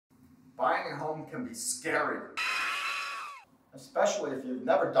Buying a home can be scary, especially if you've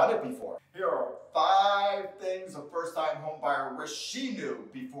never done it before. Here are 5 things a first-time homebuyer wished she knew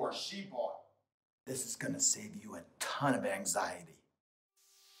before she bought. This is gonna save you a ton of anxiety.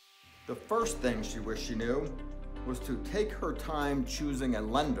 The first thing she wished she knew was to take her time choosing a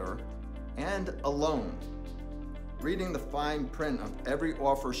lender and a loan. Reading the fine print of every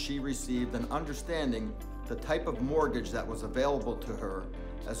offer she received and understanding the type of mortgage that was available to her,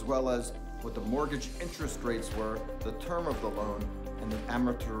 as well as what the mortgage interest rates were, the term of the loan, and the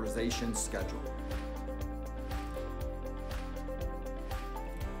amortization schedule.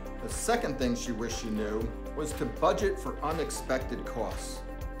 The second thing she wished she knew was to budget for unexpected costs.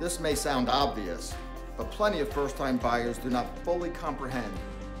 This may sound obvious, but plenty of first-time buyers do not fully comprehend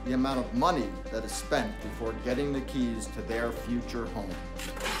the amount of money that is spent before getting the keys to their future home.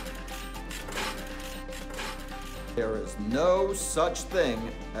 There is no such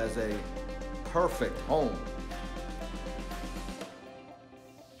thing as a perfect home.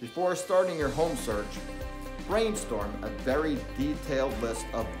 Before starting your home search, brainstorm a very detailed list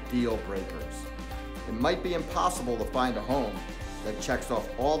of deal breakers. It might be impossible to find a home that checks off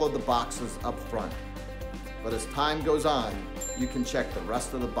all of the boxes up front, but as time goes on, you can check the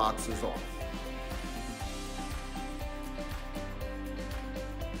rest of the boxes off.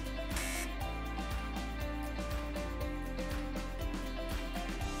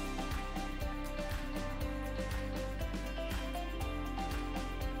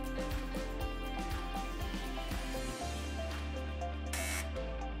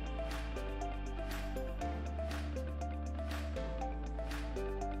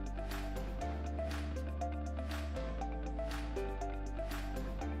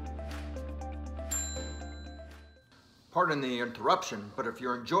 Pardon the interruption, but if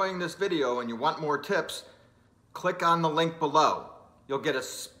you're enjoying this video and you want more tips, click on the link below. You'll get a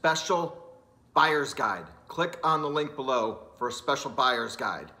special buyer's guide. Click on the link below for a special buyer's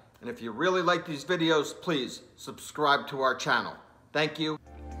guide. And if you really like these videos, please subscribe to our channel. Thank you.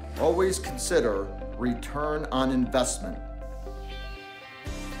 Always consider return on investment.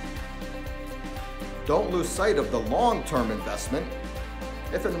 Don't lose sight of the long-term investment.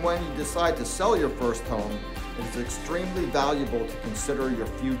 If and when you decide to sell your first home, it is extremely valuable to consider your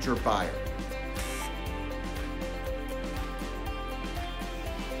future buyer.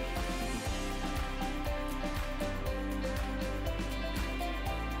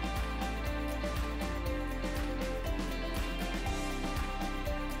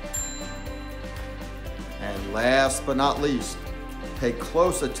 And last but not least, pay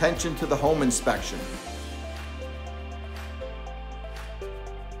close attention to the home inspection.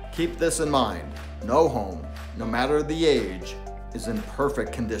 Keep this in mind, no home, no matter the age, is in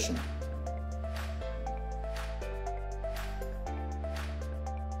perfect condition.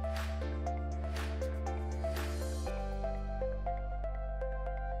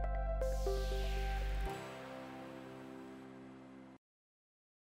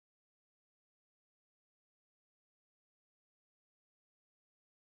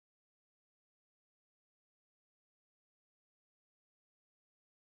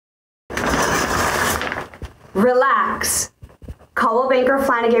 Relax. Coldwell Banker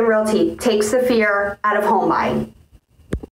Flanagan Realty takes the fear out of home buying.